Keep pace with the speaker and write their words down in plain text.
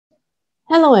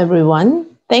Hello, everyone.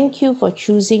 Thank you for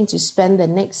choosing to spend the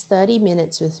next 30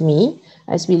 minutes with me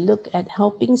as we look at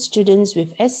helping students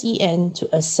with SEN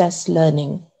to assess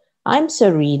learning. I'm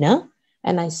Sarina,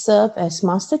 and I serve as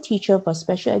Master Teacher for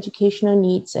Special Educational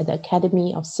Needs at the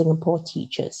Academy of Singapore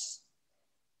Teachers.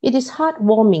 It is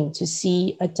heartwarming to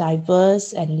see a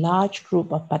diverse and large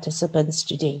group of participants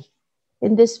today.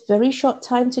 In this very short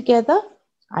time together,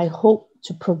 I hope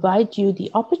to provide you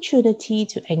the opportunity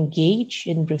to engage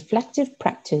in reflective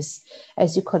practice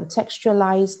as you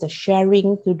contextualize the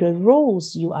sharing through the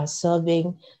roles you are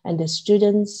serving and the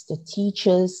students, the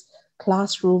teachers,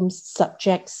 classrooms,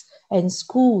 subjects, and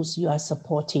schools you are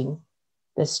supporting.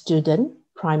 The student,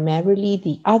 primarily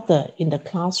the other in the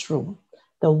classroom,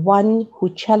 the one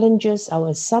who challenges our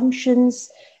assumptions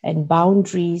and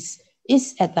boundaries,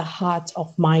 is at the heart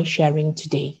of my sharing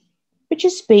today, which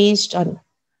is based on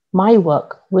my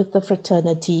work with the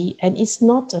fraternity and is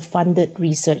not a funded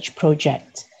research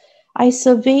project. I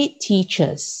surveyed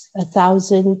teachers,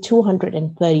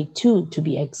 1,232 to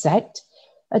be exact,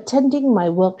 attending my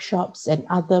workshops and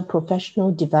other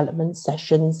professional development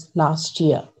sessions last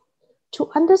year to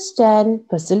understand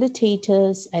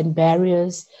facilitators and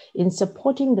barriers in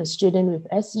supporting the student with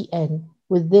SEN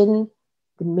within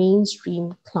the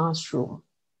mainstream classroom.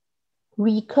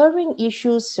 Recurring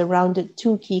issues surrounded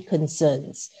two key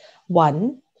concerns.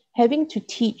 One, having to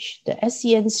teach the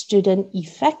SEN student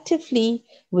effectively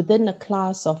within a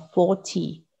class of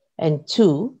 40. And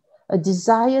two, a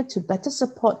desire to better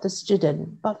support the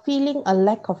student, but feeling a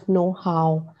lack of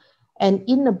know-how and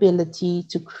inability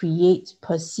to create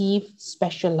perceived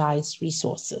specialized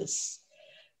resources.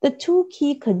 The two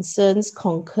key concerns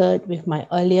concurred with my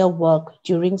earlier work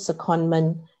during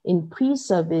secondment in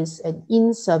pre-service and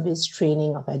in-service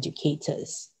training of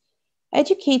educators.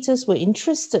 Educators were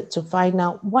interested to find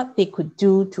out what they could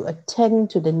do to attend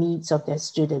to the needs of their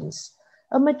students.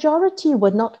 A majority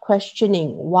were not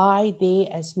questioning why they,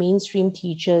 as mainstream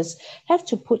teachers, have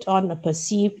to put on a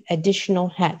perceived additional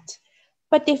hat,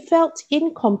 but they felt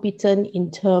incompetent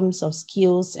in terms of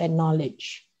skills and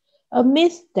knowledge. A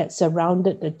myth that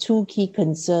surrounded the two key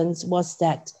concerns was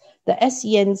that the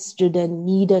SEN student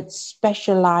needed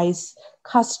specialized,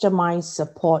 customized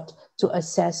support to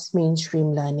assess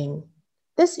mainstream learning.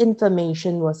 This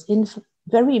information was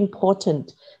very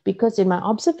important because in my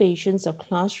observations of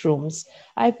classrooms,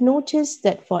 I've noticed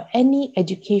that for any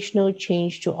educational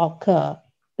change to occur,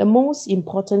 the most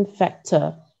important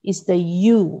factor is the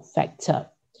you factor.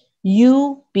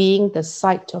 You being the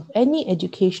site of any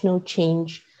educational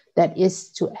change that is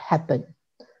to happen.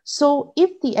 So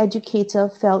if the educator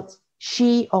felt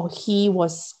she or he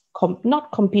was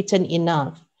not competent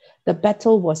enough, the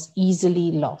battle was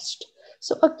easily lost.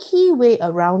 So a key way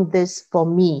around this for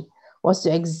me was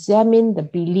to examine the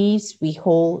beliefs we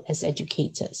hold as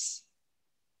educators.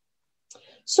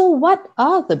 So what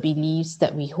are the beliefs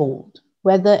that we hold,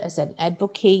 whether as an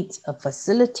advocate, a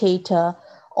facilitator,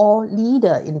 or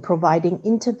leader in providing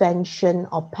intervention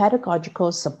or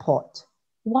pedagogical support?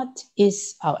 What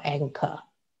is our anchor?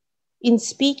 In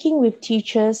speaking with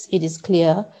teachers, it is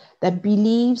clear that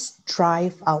beliefs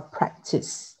drive our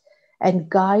practice and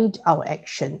guide our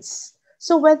actions.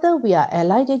 So whether we are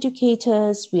allied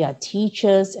educators, we are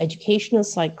teachers, educational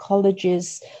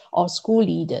psychologists, or school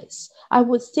leaders, I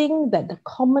would think that the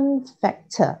common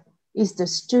factor is the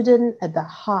student at the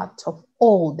heart of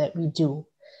all that we do.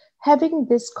 Having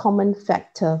this common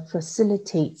factor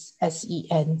facilitates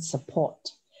SEN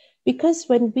support. Because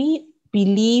when we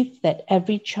believe that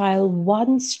every child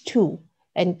wants to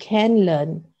and can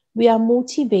learn, we are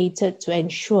motivated to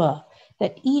ensure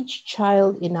that each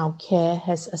child in our care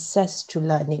has access to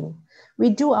learning. We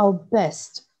do our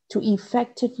best to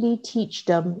effectively teach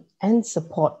them and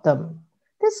support them.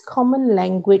 This common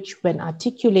language, when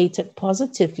articulated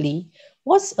positively,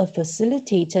 was a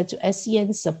facilitator to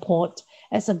SEN support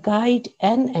as a guide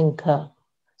and anchor.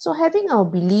 So having our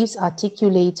beliefs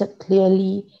articulated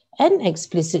clearly and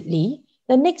explicitly,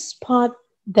 the next part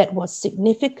that was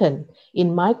significant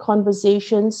in my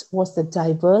conversations was the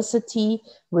diversity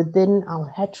within our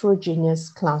heterogeneous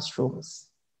classrooms.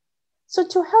 So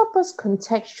to help us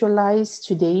contextualize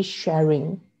today's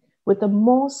sharing with a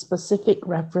more specific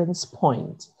reference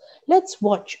point, let's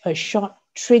watch a short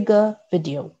trigger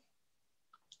video.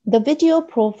 The video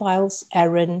profiles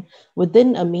Aaron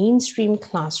within a mainstream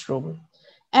classroom.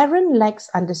 Aaron lacks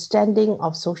understanding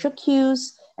of social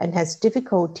cues and has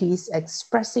difficulties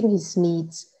expressing his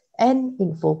needs and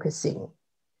in focusing.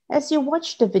 As you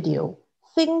watch the video,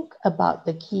 think about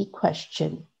the key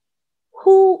question.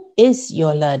 Who is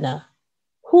your learner?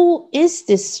 Who is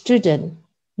this student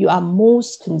you are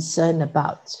most concerned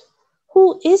about?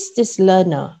 Who is this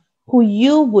learner who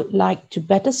you would like to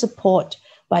better support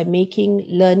by making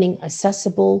learning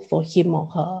accessible for him or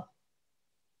her.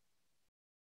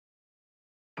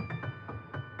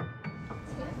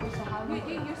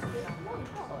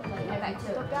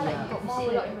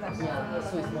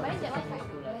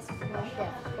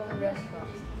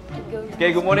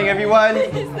 Okay, good morning everyone.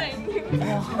 Good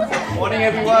morning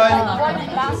everyone.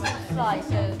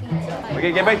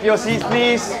 Okay, get back to your seats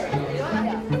please.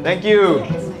 Thank you.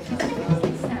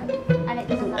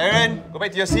 Aaron, go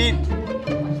back to your seat.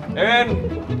 Aaron.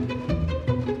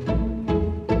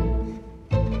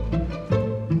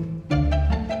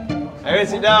 Aaron,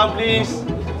 sit down please.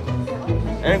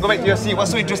 Aaron, go back to your seat. What's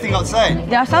so interesting outside?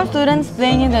 There are some students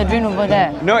playing in the drain over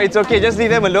there. No, it's okay. Just leave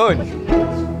them alone.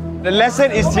 The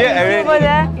lesson is here, Aaron. Over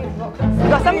there.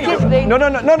 Got some kids playing. No.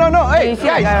 Hey,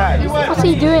 guys. What's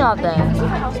he doing out there?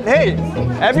 Hey,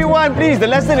 everyone, please. The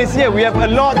lesson is here. We have a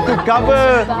lot to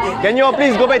cover. Can you all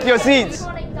please go back to your seats?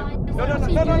 No.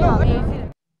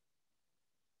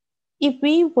 If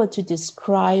we were to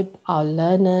describe our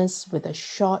learners with a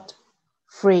short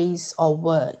phrase or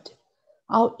word,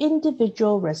 our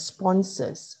individual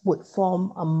responses would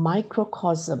form a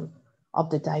microcosm of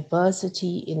the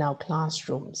diversity in our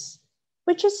classrooms,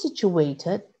 which is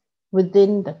situated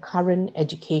within the current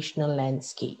educational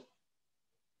landscape.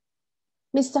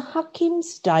 Mr.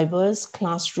 Hakim's diverse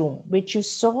classroom, which you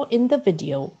saw in the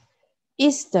video,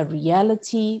 is the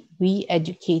reality we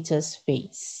educators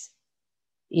face.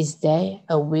 Is there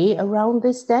a way around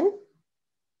this then?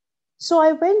 So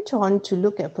I went on to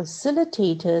look at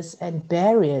facilitators and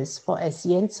barriers for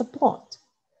SEN support.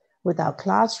 With our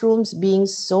classrooms being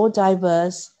so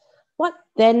diverse, what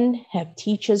then have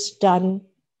teachers done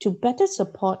to better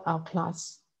support our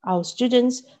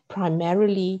students,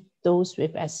 primarily those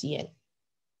with SEN?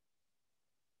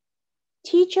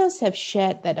 Teachers have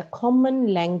shared that a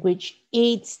common language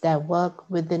aids their work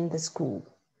within the school.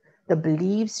 The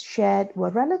beliefs shared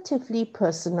were relatively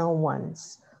personal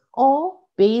ones, or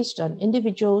based on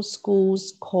individual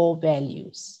schools' core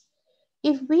values.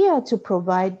 If we are to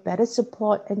provide better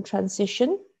support and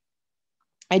transition,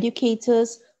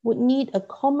 educators would need a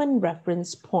common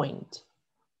reference point.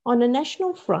 On a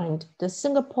national front, the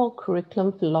Singapore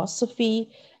curriculum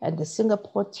philosophy and the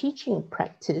Singapore teaching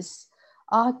practice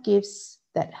are gifts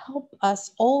that help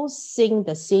us all sing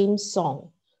the same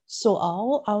song, so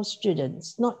all our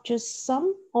students, not just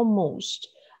some or most,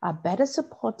 are better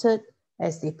supported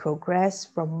as they progress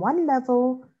from one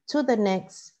level to the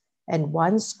next and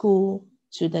one school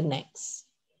to the next.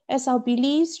 As our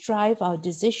beliefs drive our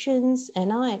decisions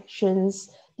and our actions,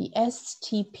 the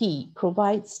STP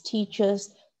provides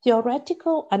teachers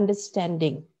theoretical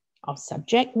understanding of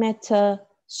subject matter,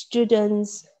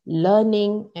 students,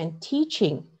 learning, and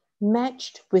teaching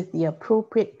matched with the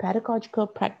appropriate pedagogical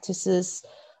practices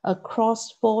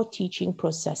across 4 teaching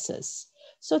processes.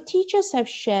 So teachers have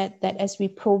shared that as we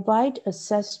provide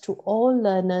access to all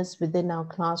learners within our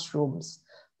classrooms,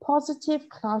 positive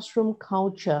classroom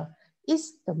culture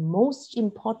is the most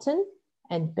important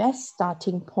and best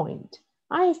starting point.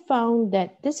 I have found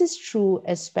that this is true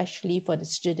especially for the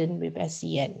student with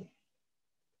SEN.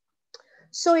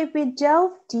 So if we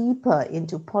delve deeper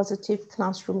into positive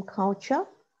classroom culture,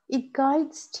 it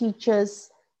guides teachers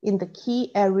in the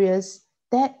key areas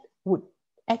that would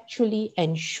actually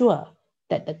ensure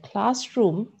that the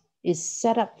classroom is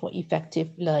set up for effective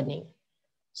learning.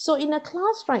 So in a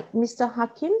class like Mr.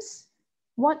 Hakim's,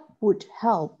 what would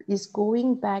help is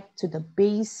going back to the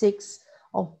basics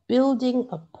of building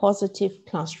a positive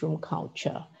classroom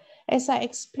culture. As I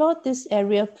explored this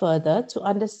area further to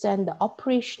understand the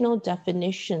operational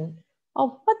definition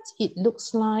of what it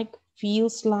looks like,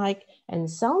 feels like, and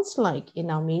sounds like in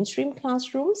our mainstream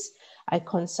classrooms, I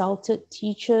consulted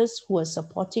teachers who are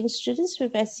supporting students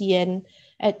with SEN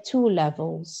at 2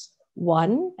 levels,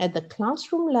 1 at the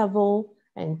classroom level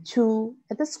and 2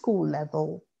 at the school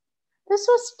level. This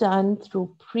was done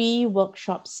through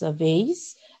pre-workshop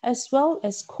surveys as well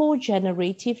as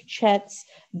co-generative chats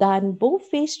done both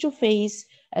face-to-face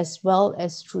as well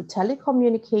as through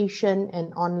telecommunication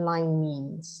and online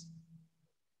means.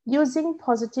 Using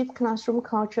positive classroom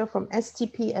culture from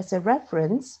STP as a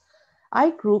reference,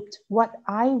 I grouped what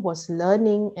I was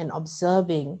learning and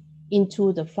observing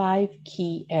into the 5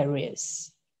 key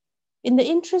areas. In the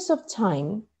interest of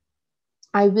time,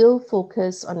 I will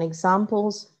focus on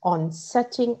examples on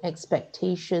setting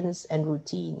expectations and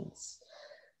routines.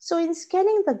 So in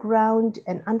scanning the ground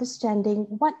and understanding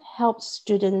what helps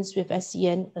students with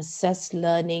SEN assess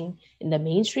learning in the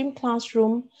mainstream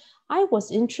classroom, I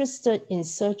was interested in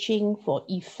searching for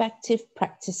effective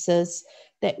practices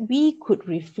that we could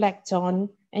reflect on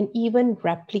and even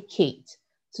replicate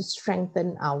to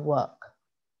strengthen our work.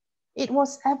 It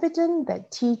was evident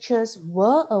that teachers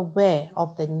were aware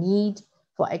of the need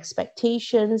for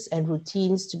expectations and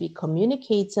routines to be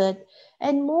communicated,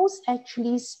 and most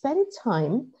actually spent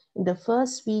time in the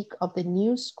first week of the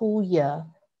new school year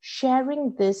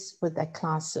sharing this with their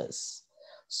classes.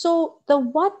 So the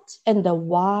what and the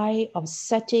why of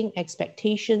setting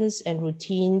expectations and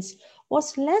routines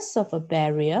was less of a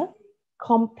barrier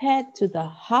compared to the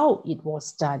how it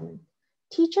was done.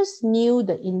 Teachers knew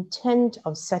the intent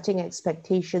of setting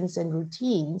expectations and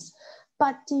routines,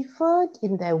 but differed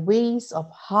in their ways of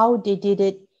how they did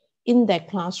it in their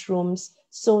classrooms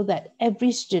so that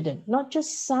every student, not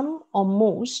just some or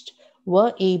most,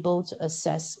 were able to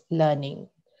assess learning.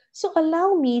 So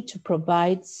allow me to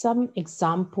provide some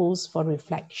examples for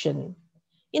reflection.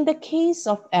 In the case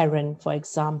of Aaron, for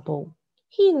example,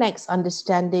 he lacks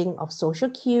understanding of social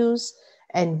cues,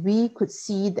 and we could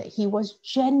see that he was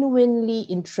genuinely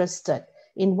interested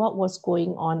in what was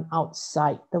going on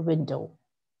outside the window.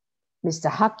 Mr.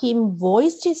 Hakim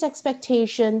voiced his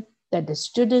expectation that the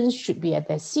students should be at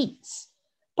their seats,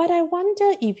 but I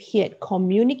wonder if he had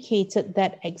communicated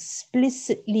that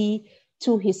explicitly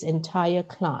to his entire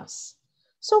class.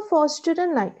 So for a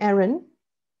student like Aaron,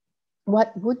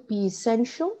 what would be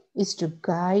essential is to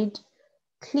guide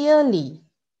clearly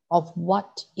of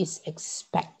what is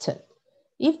expected.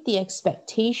 If the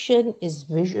expectation is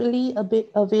visually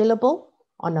available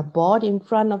on a board in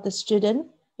front of the student,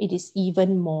 it is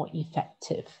even more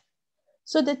effective.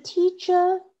 So the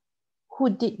teacher who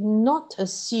did not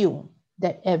assume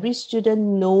that every student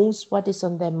knows what is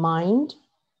on their mind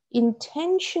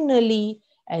intentionally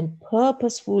and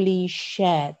purposefully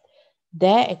shared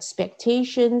their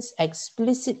expectations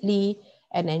explicitly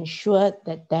and ensured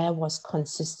that there was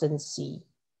consistency.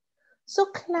 So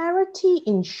clarity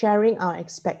in sharing our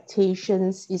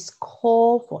expectations is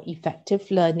core for effective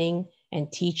learning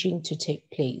and teaching to take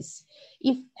place.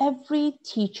 If every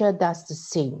teacher does the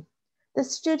same, the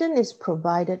student is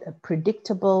provided a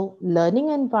predictable learning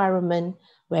environment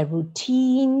where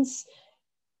routines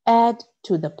add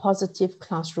to the positive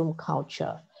classroom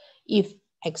culture. If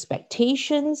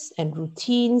expectations and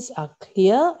routines are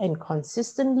clear and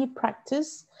consistently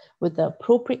practiced with the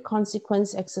appropriate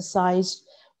consequence exercised,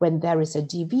 when there is a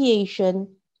deviation,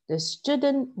 the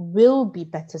student will be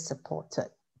better supported.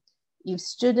 If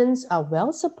students are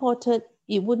well supported,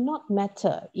 it would not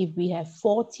matter if we have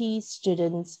 40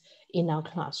 students in our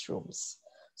classrooms.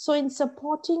 So in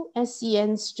supporting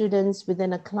SEN students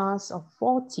within a class of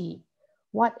 40,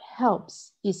 what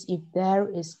helps is if there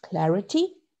is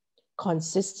clarity,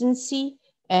 consistency,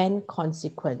 and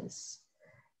consequence.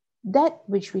 That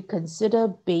which we consider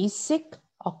basic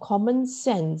or common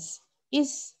sense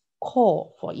is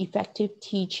core for effective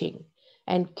teaching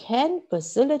and can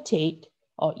facilitate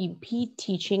or impede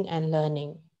teaching and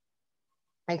learning.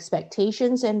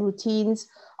 Expectations and routines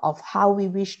of how we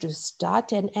wish to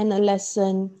start and end a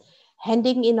lesson,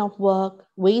 handing in of work,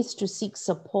 ways to seek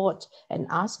support and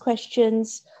ask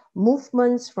questions,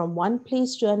 movements from one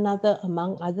place to another,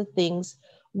 among other things,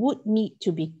 would need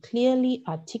to be clearly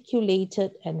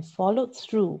articulated and followed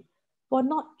through for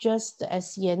not just the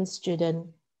SEN student,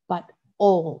 but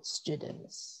all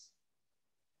students.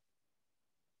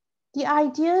 The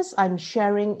ideas I'm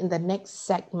sharing in the next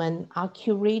segment are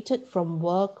curated from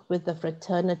work with the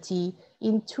fraternity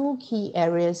in two key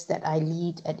areas that I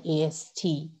lead at AST.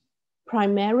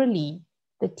 Primarily,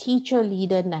 the Teacher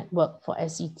Leader Network for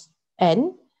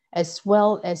SEN, as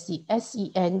well as the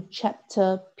SEN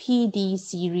Chapter PD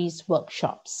Series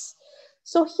workshops.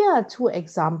 So here are two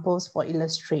examples for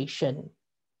illustration.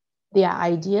 They are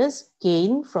ideas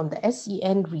gained from the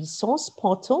SEN resource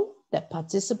portal that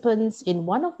participants in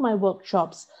one of my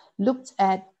workshops looked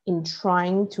at in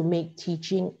trying to make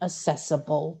teaching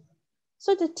accessible.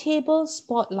 So the table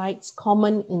spotlights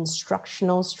common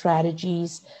instructional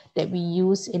strategies that we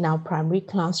use in our primary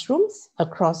classrooms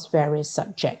across various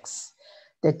subjects.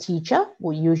 The teacher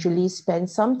will usually spend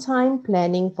some time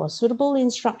planning for suitable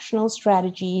instructional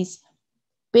strategies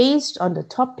based on the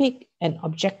topic and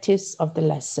objectives of the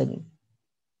lesson.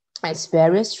 As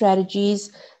various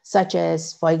strategies, such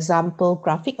as, for example,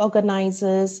 graphic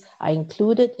organizers are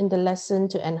included in the lesson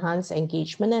to enhance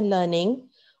engagement and learning,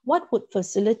 what would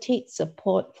facilitate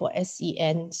support for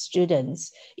SEN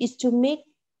students is to make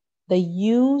the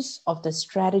use of the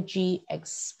strategy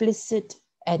explicit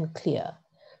and clear.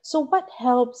 So what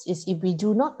helps is if we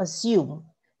do not assume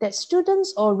that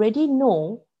students already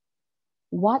know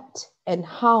what and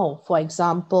how, for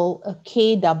example, a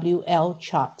KWL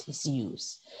chart is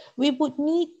used. We would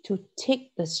need to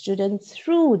take the student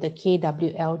through the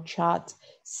KWL chart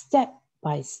step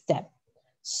by step,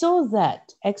 so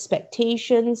that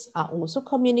expectations are also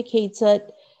communicated.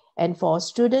 And for a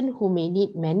student who may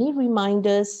need many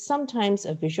reminders, sometimes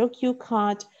a visual cue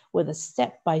card with a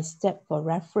step-by-step for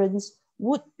reference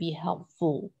would be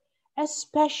helpful,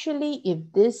 especially if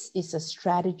this is a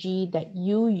strategy that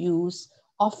you use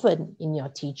often in your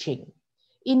teaching.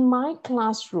 In my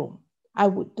classroom, I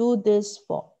would do this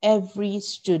for every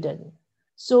student.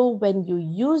 So when you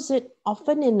use it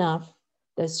often enough,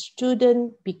 the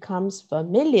student becomes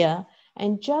familiar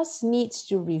and just needs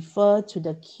to refer to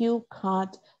the cue card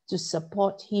to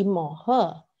support him or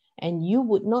her, and you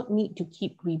would not need to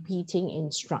keep repeating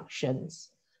instructions.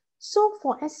 So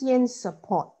for SEN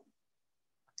support,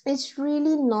 it's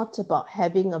really not about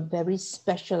having a very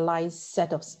specialized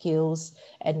set of skills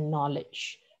and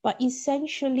knowledge, but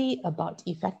essentially about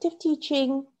effective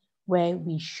teaching where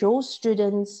we show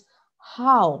students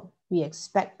how we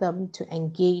expect them to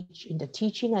engage in the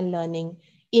teaching and learning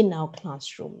in our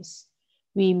classrooms.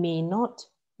 We may not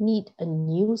need a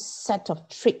new set of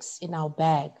tricks in our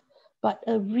bag, but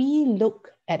a relook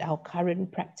at our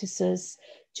current practices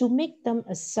to make them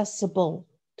accessible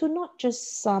to not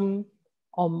just some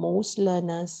or most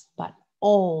learners, but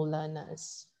all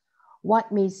learners.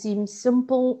 What may seem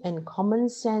simple and common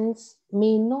sense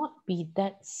may not be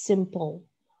that simple,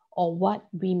 or what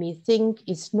we may think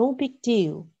is no big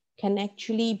deal can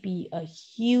actually be a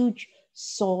huge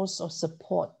source of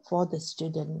support for the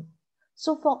student.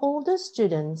 So for older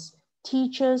students,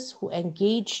 teachers who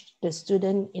engage the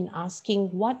student in asking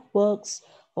what works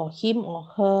for him or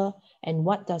her and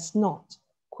what does not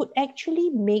could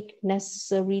actually make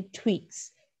necessary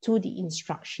tweaks to the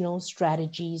instructional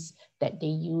strategies that they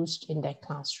used in their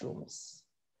classrooms.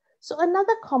 So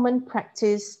another common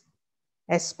practice,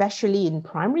 especially in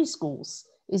primary schools,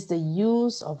 is the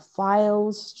use of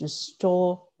files to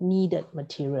store needed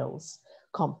materials,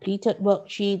 completed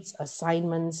worksheets,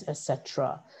 assignments,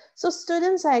 etc. So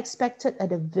students are expected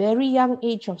at a very young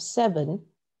age of 7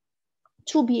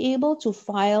 to be able to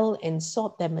file and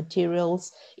sort their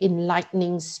materials in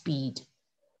lightning speed.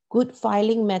 Good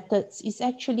filing methods is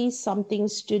actually something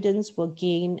students will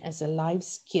gain as a life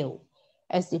skill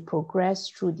as they progress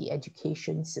through the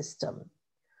education system.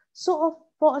 So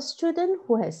for a student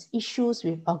who has issues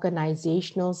with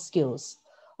organizational skills,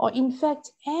 or in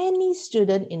fact, any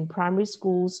student in primary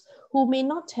schools who may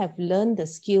not have learned the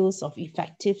skills of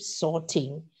effective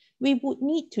sorting, we would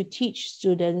need to teach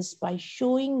students by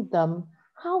showing them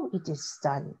how it is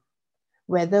done.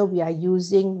 Whether we are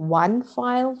using one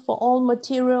file for all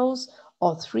materials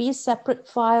or 3 separate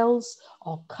files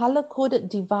or color-coded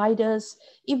dividers,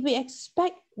 if we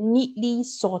expect neatly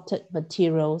sorted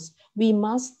materials, we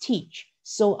must teach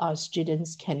so our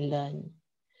students can learn.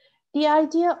 The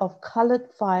idea of colored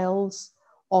files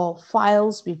or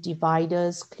files with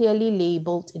dividers clearly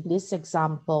labeled in this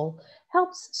example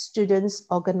helps students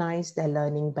organize their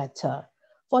learning better.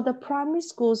 For the primary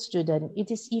school student,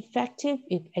 it is effective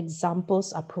if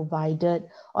examples are provided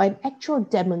or an actual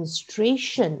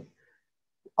demonstration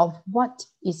of what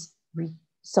is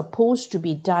supposed to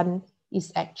be done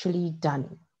is actually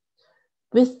done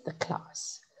with the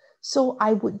class. So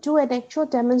I would do an actual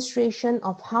demonstration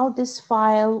of how this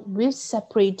file with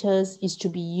separators is to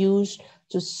be used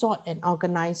to sort and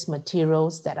organize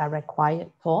materials that are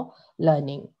required for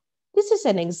learning. This is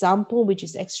an example which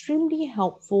is extremely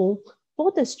helpful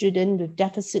for the student with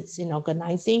deficits in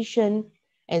organization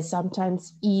and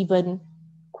sometimes even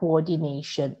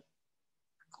coordination.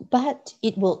 But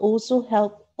it will also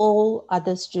help all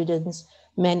other students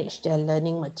manage their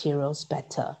learning materials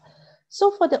better.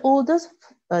 So for the oldest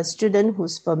student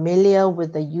who's familiar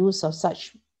with the use of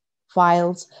such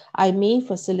files, I may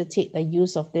facilitate the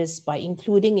use of this by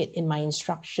including it in my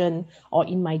instruction or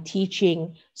in my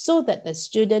teaching so that the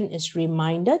student is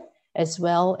reminded as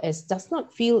well as does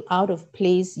not feel out of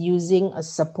place using a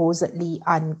supposedly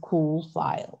uncool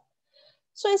file.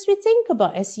 So as we think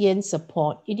about SEN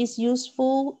support, it is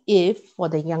useful if for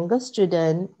the younger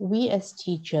student, we as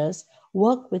teachers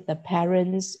work with the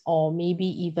parents or maybe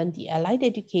even the allied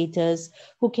educators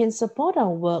who can support our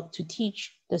work to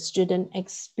teach the student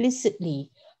explicitly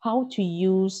how to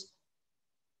use,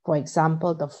 for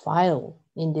example, the file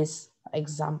in this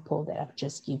example that I've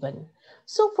just given.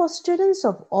 So for students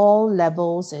of all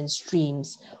levels and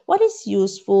streams, what is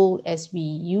useful as we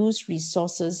use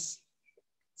resources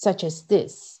such as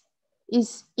this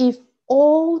is if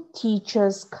all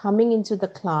teachers coming into the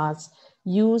class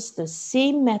use the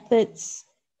same methods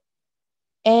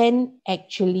and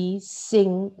actually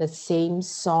sing the same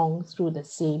song through the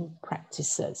same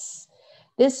practices.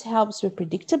 This helps with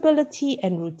predictability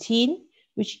and routine,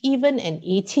 which even an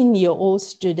 18-year-old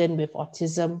student with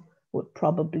autism would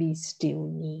probably still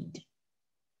need.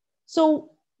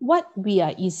 So what we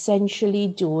are essentially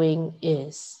doing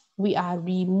is we are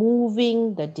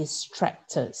removing the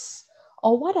distractors,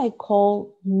 or what I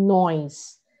call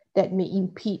noise, that may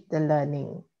impede the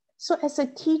learning. So as a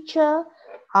teacher,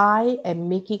 I am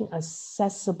making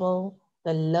accessible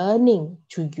the learning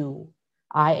to you.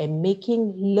 I am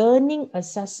making learning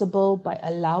accessible by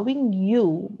allowing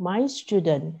you, my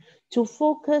student, to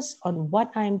focus on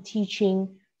what I'm teaching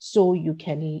so you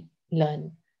can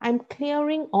learn. I'm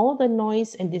clearing all the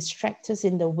noise and distractors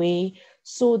in the way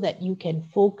so that you can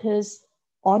focus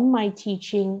on my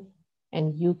teaching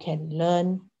and you can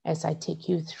learn as I take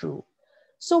you through.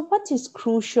 So what is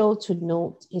crucial to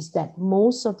note is that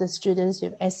most of the students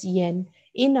with SEN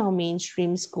in our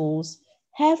mainstream schools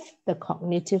have the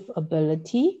cognitive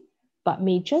ability, but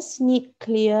may just need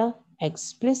clear,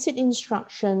 explicit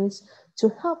instructions to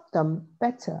help them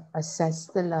better assess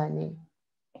the learning.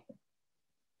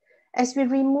 As we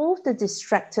remove the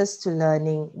distractors to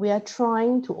learning, we are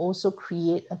trying to also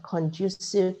create a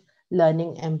conducive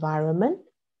learning environment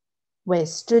where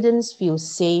students feel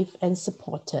safe and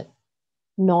supported.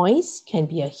 Noise can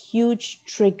be a huge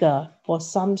trigger for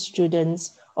some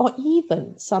students or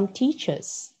even some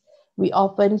teachers. We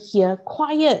often hear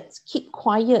quiet, keep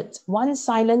quiet, one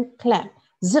silent clap,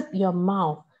 zip your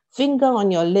mouth, finger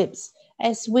on your lips,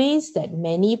 as ways that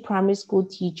many primary school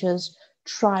teachers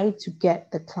try to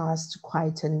get the class to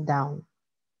quieten down.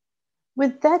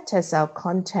 With that as our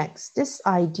context, this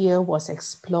idea was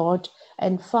explored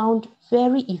and found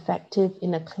very effective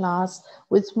in a class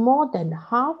with more than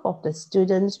half of the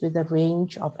students with a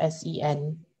range of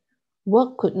SEN.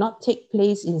 Work could not take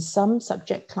place in some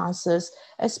subject classes,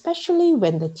 especially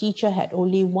when the teacher had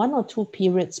only 1 or 2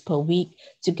 periods per week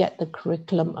to get the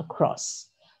curriculum across.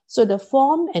 So the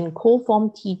form and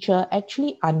co-form teacher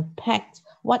actually unpacked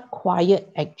what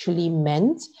quiet actually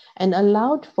meant and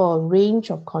allowed for a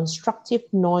range of constructive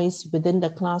noise within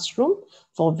the classroom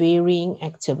for varying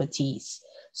activities.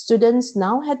 Students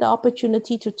now had the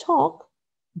opportunity to talk,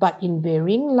 but in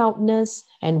varying loudness,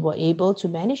 and were able to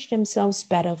manage themselves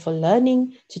better for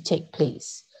learning to take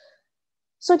place.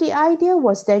 So the idea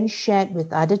was then shared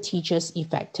with other teachers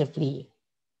effectively.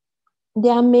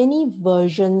 There are many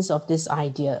versions of this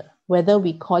idea, whether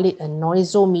we call it a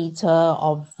noisometer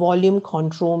or volume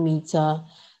control meter.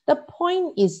 The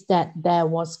point is that there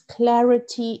was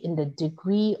clarity in the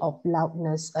degree of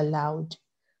loudness allowed,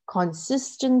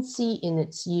 consistency in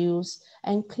its use,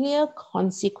 and clear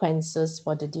consequences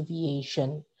for the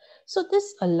deviation. So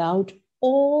this allowed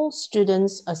all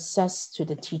students access to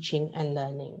the teaching and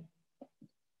learning.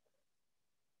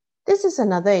 This is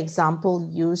another example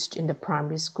used in the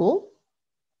primary school.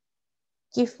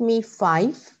 Give me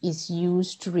 5 is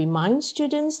used to remind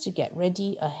students to get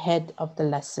ready ahead of the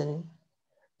lesson.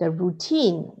 The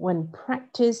routine, when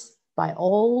practiced by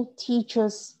all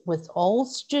teachers with all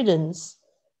students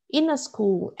in a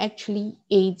school, actually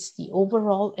aids the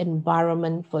overall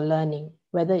environment for learning,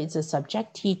 whether it's a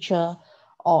subject teacher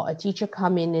or a teacher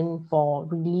coming in for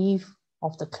relief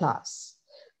of the class.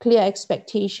 Clear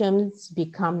expectations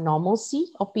become normalcy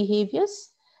of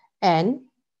behaviors and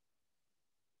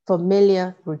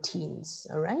familiar routines,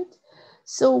 all right?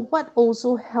 So what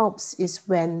also helps is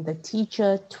when the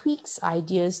teacher tweaks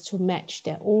ideas to match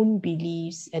their own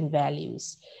beliefs and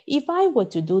values. If I were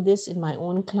to do this in my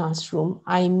own classroom,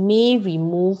 I may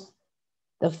remove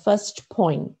the first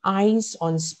point, eyes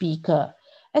on speaker,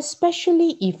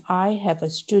 especially if I have a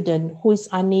student who is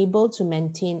unable to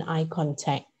maintain eye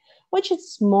contact. Which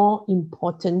is more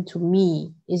important to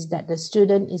me is that the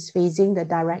student is facing the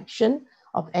direction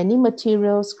of any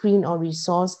material, screen, or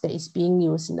resource that is being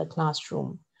used in the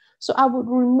classroom. So I would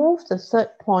remove the third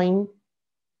point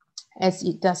as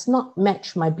it does not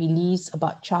match my beliefs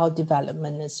about child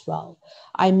development as well.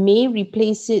 I may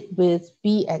replace it with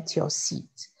be at your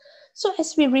seat. So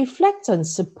as we reflect on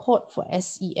support for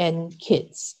SEN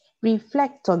kids,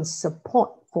 reflect on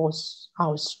support for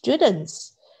our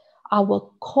students,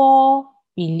 our core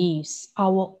beliefs,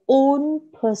 our own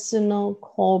personal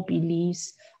core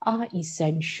beliefs are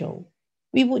essential.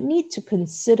 We would need to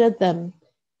consider them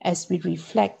as we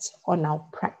reflect on our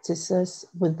practices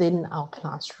within our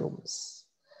classrooms.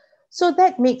 So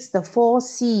that makes the 4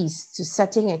 C's to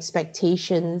setting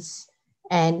expectations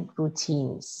and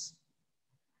routines.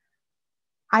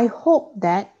 I hope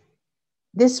that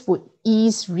this would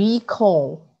ease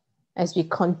recall as we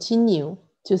continue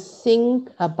to think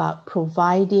about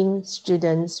providing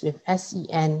students with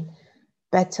SEN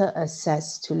better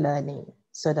access to learning.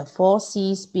 So the 4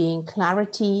 C's being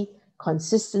clarity,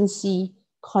 consistency,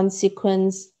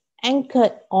 consequence,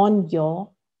 anchored on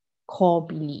your core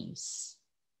beliefs.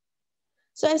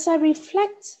 So as I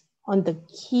reflect on the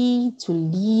key to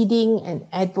leading and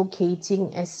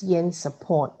advocating SEN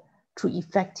support through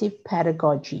effective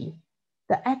pedagogy,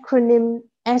 the acronym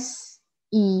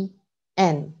SEN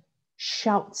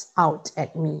shouts out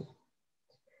at me.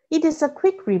 It is a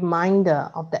quick reminder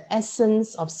of the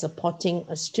essence of supporting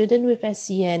a student with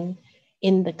SEN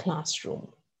in the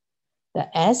classroom. The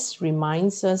S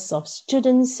reminds us of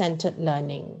student-centered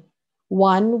learning,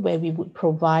 one where we would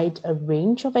provide a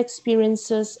range of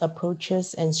experiences,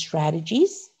 approaches, and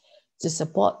strategies to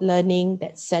support learning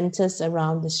that centers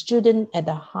around the student at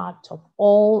the heart of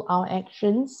all our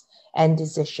actions and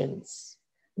decisions.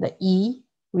 The E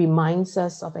reminds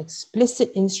us of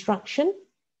explicit instruction,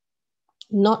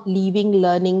 not leaving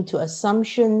learning to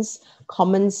assumptions,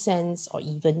 common sense, or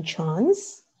even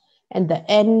chance. And the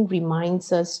N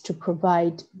reminds us to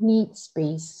provide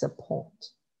needs-based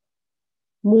support.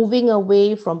 Moving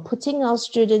away from putting our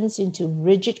students into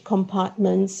rigid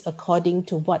compartments according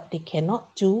to what they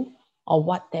cannot do or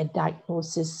what their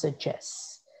diagnosis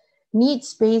suggests.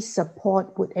 Needs-based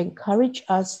support would encourage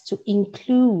us to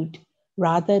include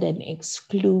rather than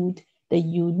exclude the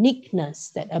uniqueness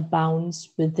that abounds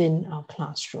within our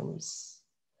classrooms.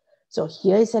 So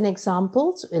here is an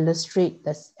example to illustrate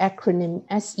the acronym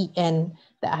SEN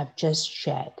that I've just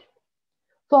shared.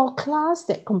 For a class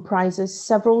that comprises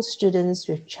several students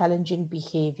with challenging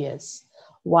behaviors,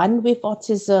 one with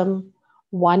autism,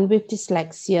 one with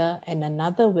dyslexia, and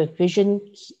another with vision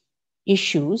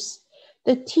issues,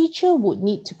 the teacher would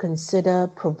need to consider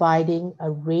providing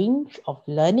a range of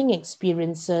learning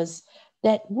experiences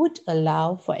that would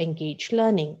allow for engaged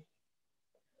learning.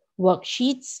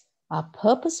 Worksheets are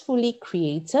purposefully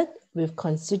created with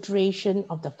consideration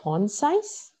of the font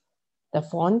size, the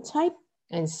font type,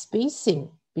 and spacing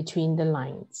between the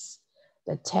lines.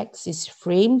 The text is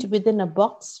framed within a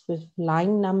box with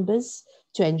line numbers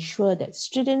to ensure that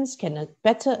students can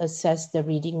better assess the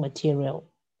reading material.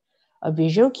 A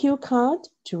visual cue card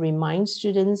to remind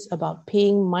students about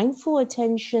paying mindful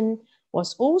attention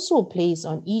was also placed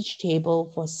on each table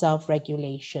for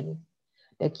self-regulation.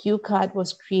 The cue card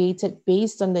was created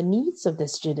based on the needs of the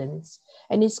students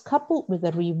and is coupled with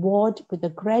a reward with a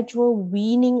gradual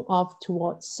weaning off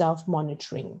towards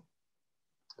self-monitoring.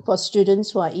 For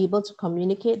students who are able to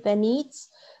communicate their needs,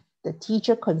 the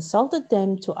teacher consulted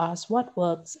them to ask what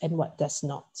works and what does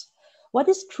not. What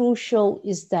is crucial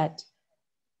is that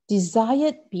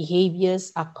desired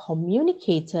behaviors are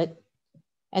communicated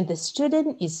and the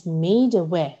student is made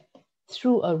aware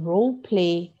through a role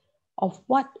play of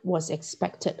what was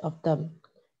expected of them.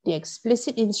 The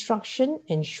explicit instruction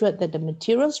ensured that the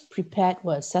materials prepared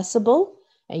were accessible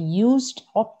and used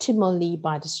optimally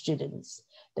by the students.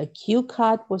 The cue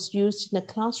card was used in the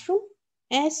classroom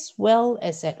as well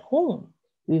as at home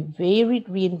with varied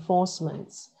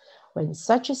reinforcements. When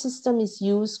such a system is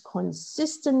used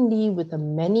consistently with a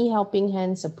many helping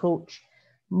hands approach,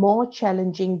 more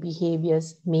challenging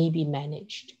behaviors may be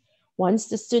managed. Once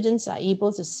the students are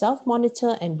able to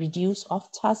self-monitor and reduce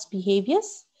off-task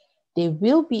behaviors, they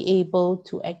will be able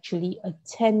to actually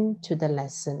attend to the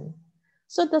lesson.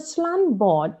 So the slant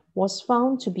board was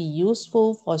found to be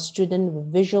useful for a student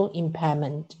with visual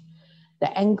impairment.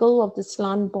 The angle of the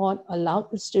slant board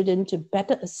allowed the student to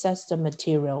better assess the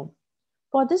material.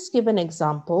 For this given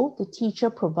example, the teacher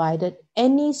provided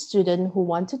any student who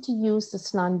wanted to use the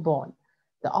slant board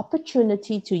the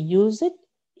opportunity to use it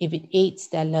if it aids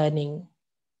their learning.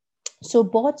 So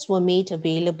boards were made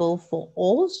available for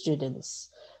all students.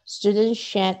 Students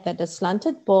shared that the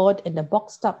slanted board and the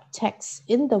boxed up text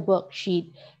in the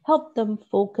worksheet helped them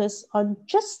focus on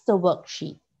just the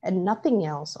worksheet and nothing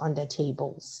else on their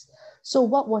tables. So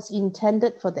what was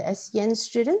intended for the SEN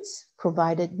students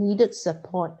provided needed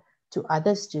support to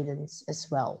other students as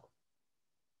well.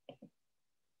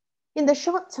 In the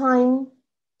short time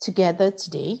together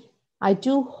today, I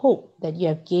do hope that you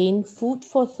have gained food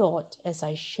for thought as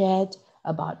I shared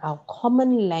about our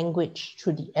common language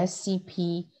through the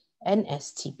SCP and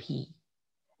STP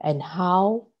and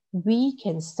how we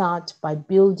can start by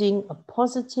building a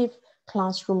positive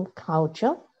classroom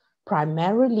culture,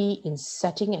 primarily in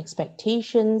setting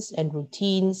expectations and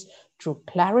routines through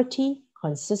clarity,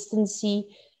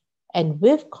 consistency, and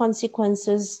with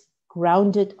consequences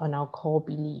grounded on our core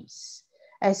beliefs.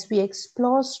 As we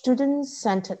explore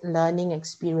student-centered learning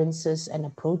experiences and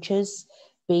approaches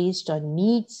based on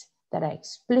needs that are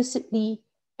explicitly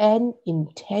and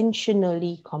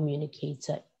intentionally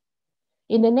communicated.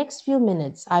 In the next few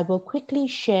minutes, I will quickly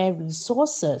share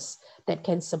resources that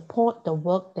can support the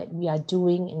work that we are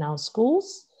doing in our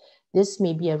schools. This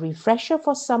may be a refresher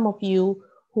for some of you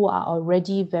who are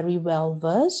already very well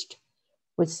versed,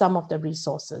 with some of the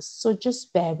resources. So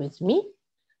just bear with me.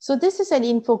 So this is an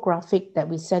infographic that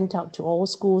we sent out to all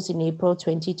schools in April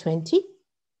 2020.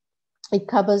 It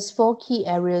covers 4 key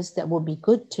areas that will be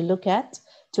good to look at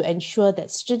to ensure that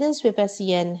students with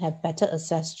SEN have better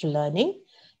access to learning.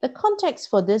 The context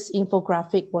for this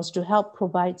infographic was to help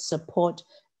provide support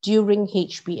during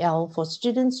HBL for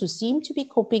students who seem to be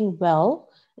coping well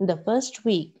in the first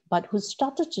week, but who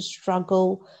started to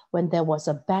struggle when there was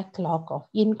a backlog of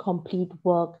incomplete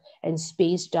work and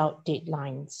spaced out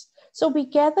deadlines. So we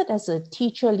gathered as a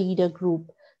teacher leader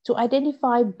group to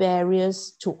identify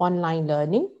barriers to online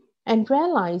learning and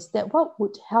realized that what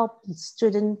would help the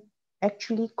student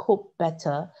actually cope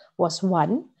better was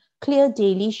 1, clear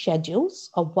daily schedules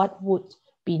of what would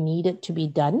be needed to be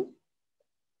done.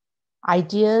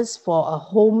 Ideas for a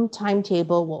home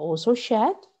timetable were also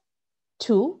shared.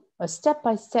 2, a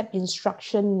step-by-step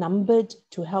instruction numbered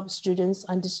to help students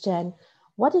understand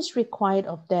what is required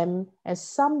of them, as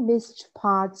some missed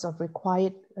parts of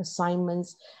required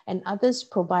assignments and others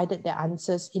provided their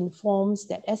answers in forms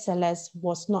that SLS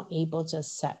was not able to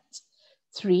accept.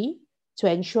 3,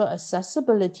 to ensure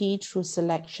accessibility through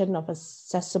selection of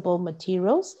accessible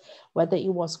materials, whether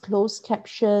it was closed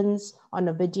captions on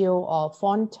a video or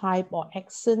font type or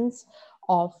accents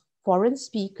of foreign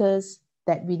speakers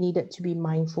that we needed to be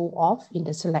mindful of in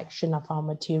the selection of our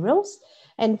materials.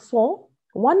 And 4,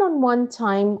 one-on-one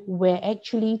time where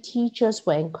actually teachers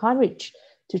were encouraged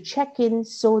to check in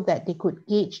so that they could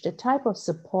gauge the type of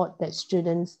support that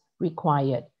students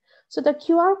required. So the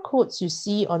QR codes you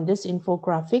see on this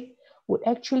infographic would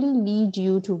actually lead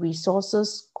you to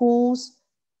resources schools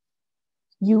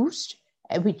used,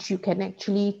 which you can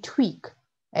actually tweak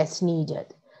as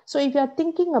needed. So if you're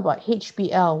thinking about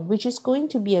HBL, which is going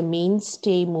to be a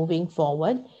mainstay moving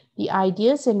forward, the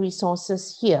ideas and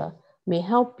resources here may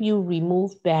help you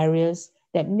remove barriers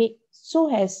that make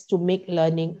so as to make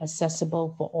learning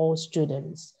accessible for all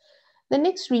students. The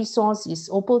next resource is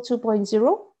OPL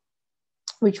 2.0,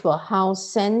 which will house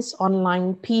SENS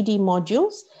online PD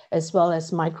modules, as well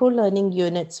as micro-learning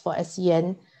units for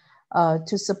SEN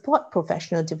to support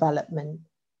professional development.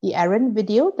 The errand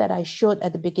video that I showed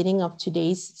at the beginning of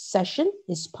today's session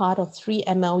is part of 3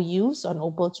 MLUs on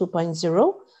OPL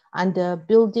 2.0 under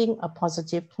Building a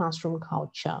Positive Classroom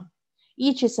Culture.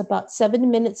 Each is about 7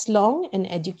 minutes long, and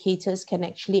educators can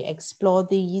actually explore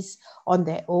these on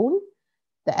their own.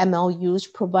 The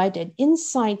MLUs provide an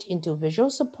insight into visual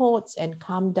supports and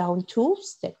calm down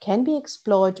tools that can be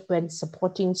explored when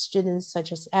supporting students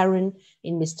such as Aaron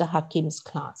in Mr. Hakim's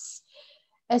class.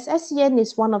 As SEN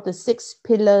is one of the 6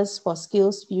 pillars for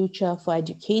Skills Future for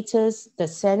educators, the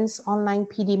SENS online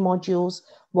PD modules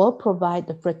will provide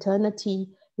the fraternity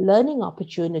learning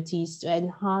opportunities to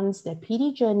enhance their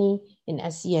PD journey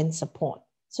in SEN support.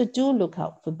 So do look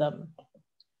out for them.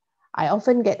 I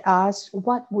often get asked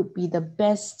what would be the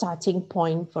best starting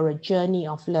point for a journey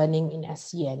of learning in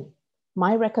SEN.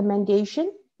 My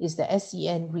recommendation is the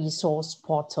SEN Resource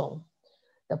Portal.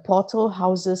 The portal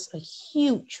houses a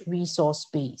huge resource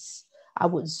base. I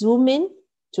would zoom in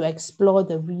to explore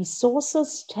the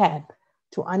Resources tab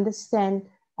to understand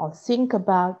or think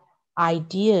about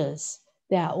ideas.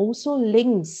 There are also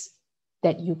links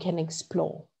that you can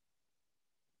explore.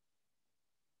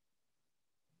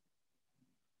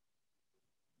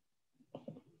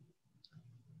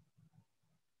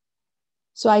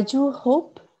 So I do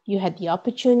hope you had the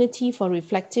opportunity for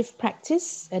reflective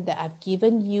practice and that I've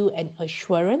given you an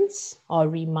assurance or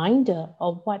reminder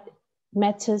of what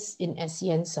matters in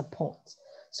SEN support.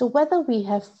 So whether we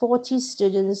have 40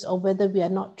 students or whether we are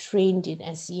not trained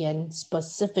in SEN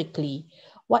specifically,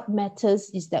 what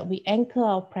matters is that we anchor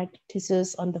our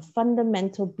practices on the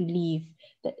fundamental belief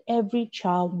that every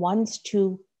child wants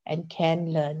to and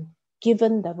can learn,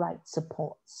 given the right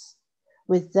supports.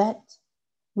 With that,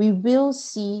 we will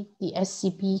see the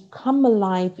SCP come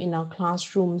alive in our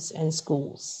classrooms and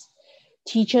schools.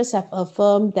 Teachers have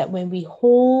affirmed that when we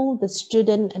hold the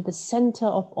student at the center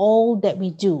of all that we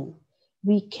do,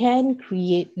 we can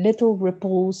create little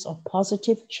ripples of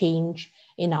positive change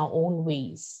in our own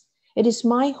ways. It is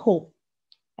my hope,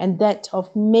 and that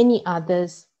of many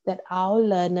others, that our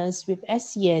learners with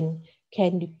SEN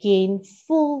can gain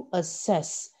full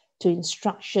access to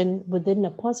instruction within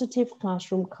a positive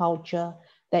classroom culture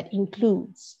that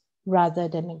includes rather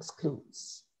than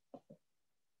excludes.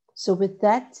 So with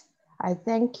that, I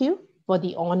thank you for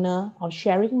the honor of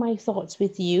sharing my thoughts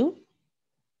with you.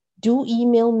 Do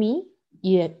email me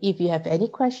if you have any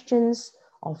questions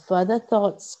or further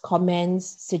thoughts,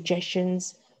 comments,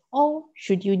 suggestions, or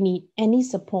should you need any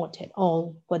support at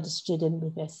all for the student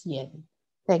with SEN.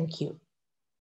 Thank you.